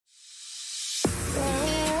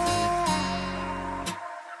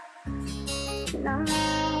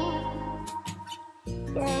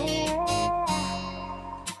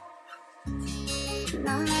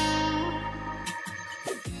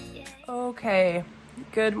Okay,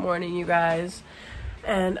 good morning, you guys,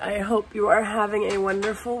 and I hope you are having a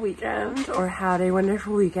wonderful weekend or had a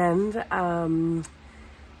wonderful weekend.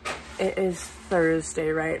 It is Thursday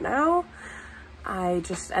right now. I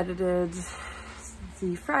just edited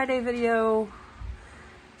the Friday video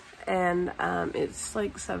and it's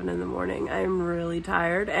like 7 in the morning. I'm really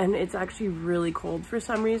tired and it's actually really cold for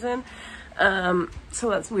some reason. So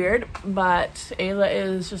that's weird, but Ayla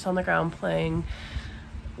is just on the ground playing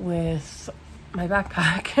with my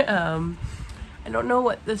backpack. I don't know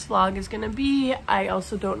what this vlog is gonna be. I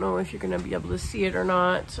also don't know if you're gonna be able to see it or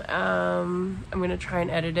not. I'm gonna try and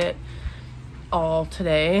edit it all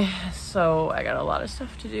today, so I got a lot of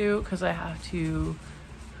stuff to do because I have to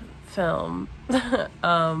film.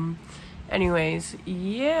 Anyways,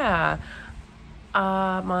 yeah,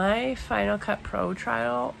 my Final Cut Pro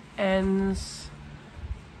trial is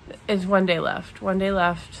 1 day left,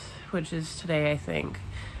 which is today, I think,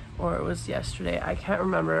 or it was yesterday, I can't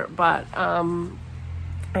remember, but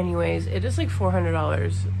anyways, it is like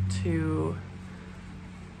 $400 to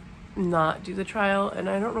not do the trial, and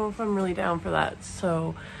I don't know if I'm really down for that,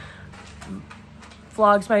 so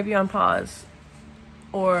vlogs might be on pause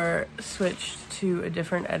or switched to a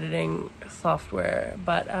different editing software.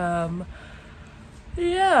 But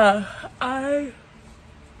yeah, I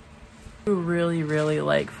really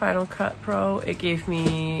like Final Cut Pro. It gave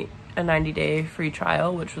me a 90-day free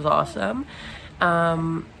trial, which was awesome.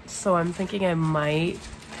 So I'm thinking I might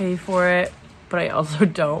pay for it, but I also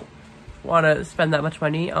don't want to spend that much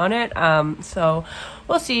money on it. So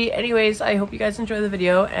we'll see. Anyways, I hope you guys enjoy the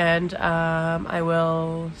video, and I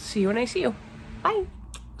will see you when I see you. Bye.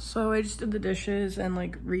 So I just did the dishes and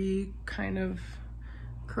like kind of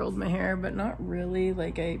curled my hair, but not really.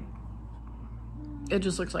 Like it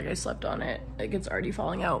just looks like I slept on it. Like it's already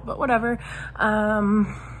falling out, but whatever.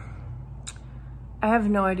 I have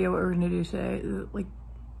no idea what we're gonna do today. Like,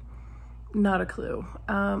 not a clue.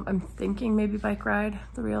 I'm thinking maybe bike ride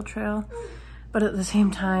the rail trail, but at the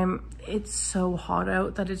same time, it's so hot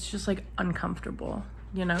out that it's just like uncomfortable,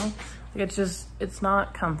 you know? Like it's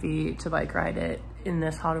not comfy to bike ride it in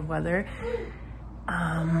this hot of weather. But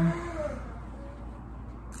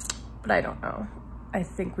I don't know. I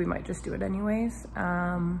think we might just do it anyways.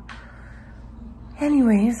 I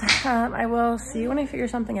will see you when I figure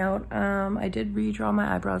something out. I did redraw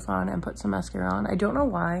my eyebrows on and put some mascara on. I don't know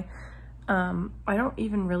why. I don't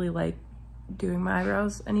even really like doing my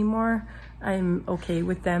eyebrows anymore. I'm okay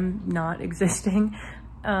with them not existing.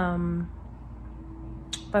 But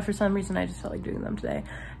for some reason I just felt like doing them today.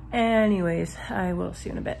 Anyways, I will see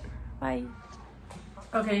you in a bit. Bye.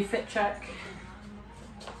 Okay, fit check.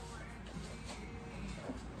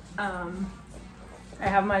 I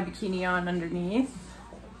have my bikini on underneath.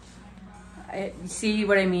 See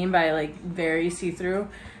what I mean by like very see-through.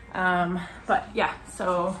 But yeah,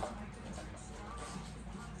 so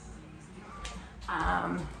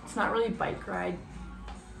it's not really bike ride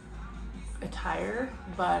attire,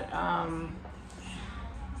 but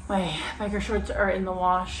my biker shorts are in the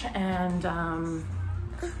wash, and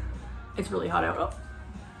it's really hot out. Oh.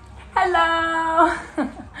 Hello.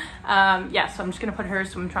 Yeah, so I'm just gonna put her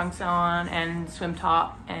swim trunks on and swim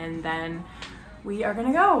top, and then we are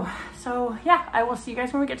gonna go. So yeah, I will see you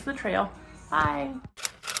guys when we get to the trail. Bye.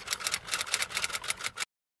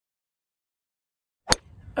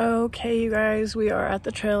 Okay, you guys, we are at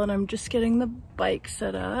the trail and I'm just getting the bike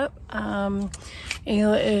set up. Ayla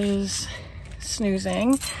is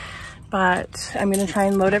snoozing, but I'm gonna try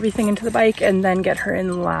and load everything into the bike and then get her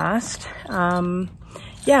in last.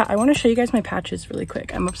 Yeah, I want to show you guys my patches really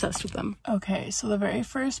quick. I'm obsessed with them. Okay, so the very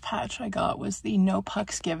first patch I got was the No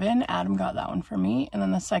Pucks Given. Adam got that one for me. And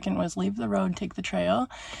then the second was Leave the Road, Take the Trail.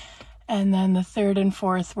 And then the third and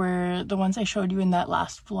fourth were the ones I showed you in that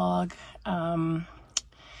last vlog.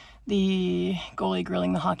 The goalie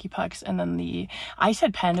grilling the hockey pucks, and then I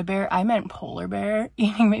said panda bear, I meant polar bear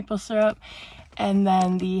eating maple syrup. And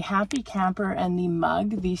then the happy camper and the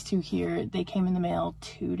mug, these two here, they came in the mail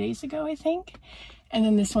 2 days ago, I think. And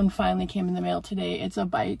then this one finally came in the mail today. It's a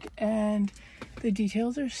bike, and the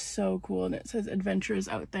details are so cool. And it says adventure is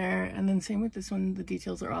out there. And then same with this one, the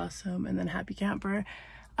details are awesome. And then happy camper.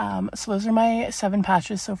 So those are my 7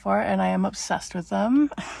 patches so far, and I am obsessed with them.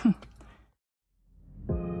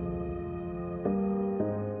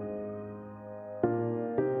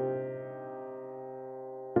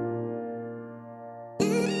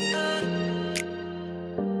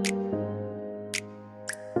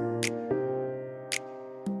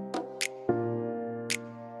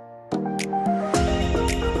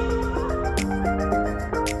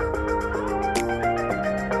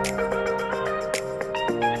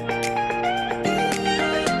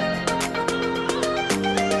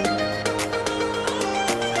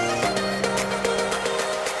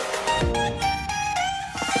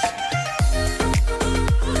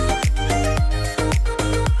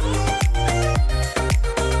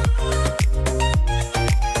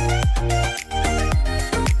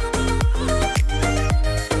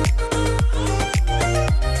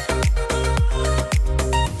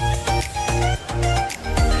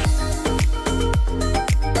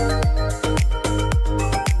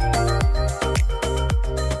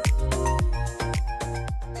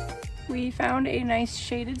 found a nice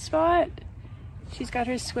shaded spot. She's got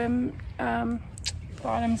her swim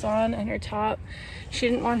bottoms on and her top. She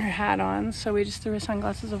didn't want her hat on, so we just threw her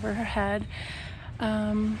sunglasses over her head.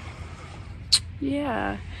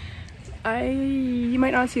 Yeah, you might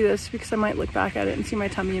not see this because I might look back at it and see my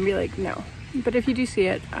tummy and be like, no. But if you do see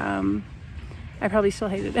it, I probably still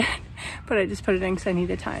hated it, but I just put it in because I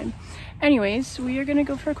needed time. Anyways, we are gonna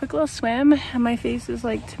go for a quick little swim. My face is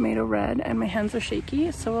like tomato red and my hands are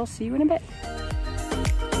shaky, so we'll see you in a bit.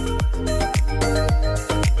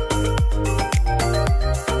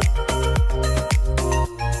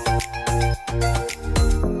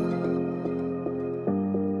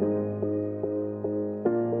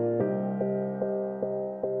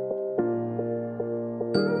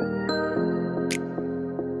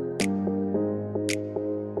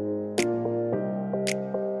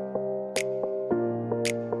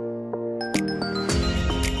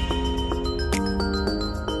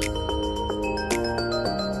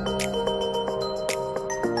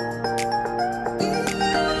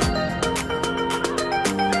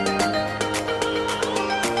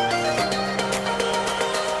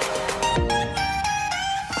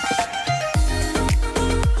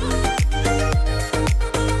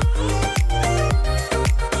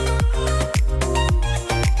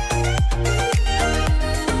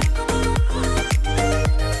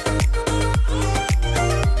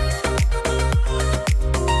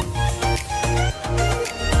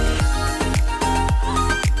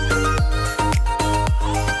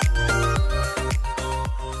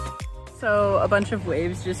 So a bunch of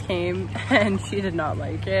waves just came and she did not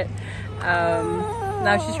like it.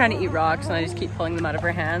 Now she's trying to eat rocks and I just keep pulling them out of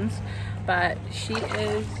her hands. But she's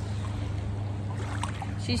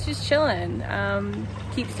just chilling.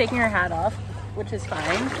 Keeps taking her hat off, which is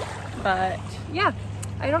fine. But yeah,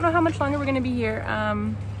 I don't know how much longer we're gonna be here.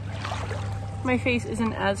 My face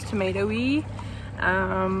isn't as tomatoey.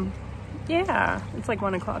 Yeah, it's like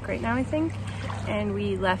 1 o'clock right now, I think. And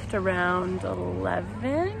we left around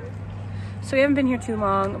 11. So we haven't been here too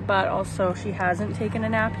long, but also she hasn't taken a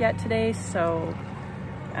nap yet today. So,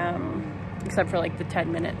 except for like the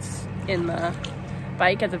 10 minutes in the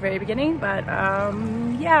bike at the very beginning. But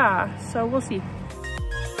yeah, so we'll see.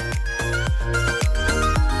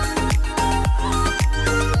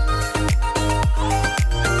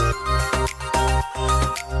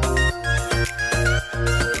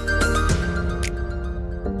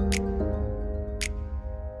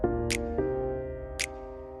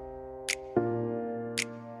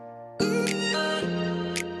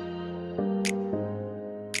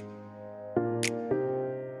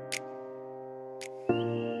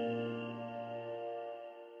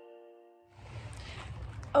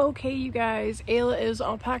 Okay, you guys, Ayla is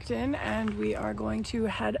all packed in and we are going to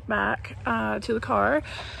head back to the car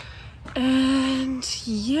and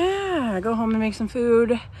yeah, go home and make some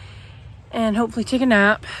food and hopefully take a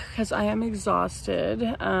nap because I am exhausted.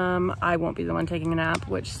 I won't be the one taking a nap,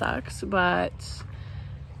 which sucks, but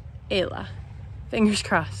Ayla, fingers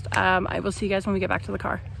crossed. I will see you guys when we get back to the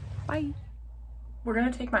car. Bye. We're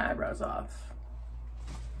gonna take my eyebrows off.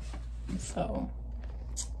 So,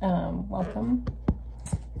 welcome.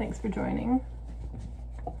 Thanks for joining.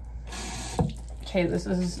 Okay, this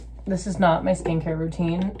is not my skincare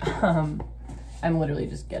routine. I'm literally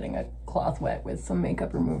just getting a cloth wet with some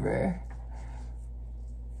makeup remover.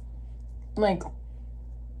 Like,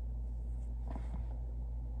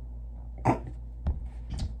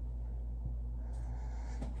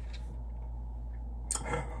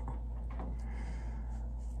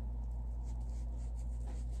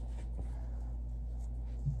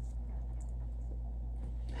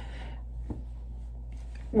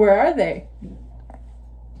 where are they?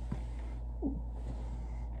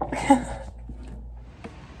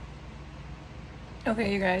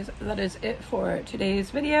 Okay, you guys, that is it for today's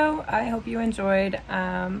video. I hope you enjoyed.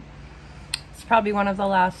 It's probably one of the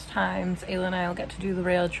last times Ayla and I will get to do the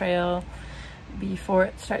rail trail before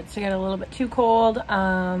it starts to get a little bit too cold.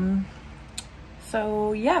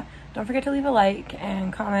 So yeah, don't forget to leave a like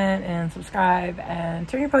and comment and subscribe and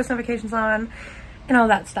turn your post notifications on and all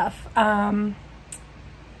that stuff.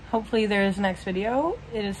 Hopefully there's a next video.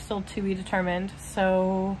 It is still to be determined,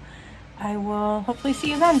 so I will hopefully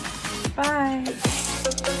see you then. Bye.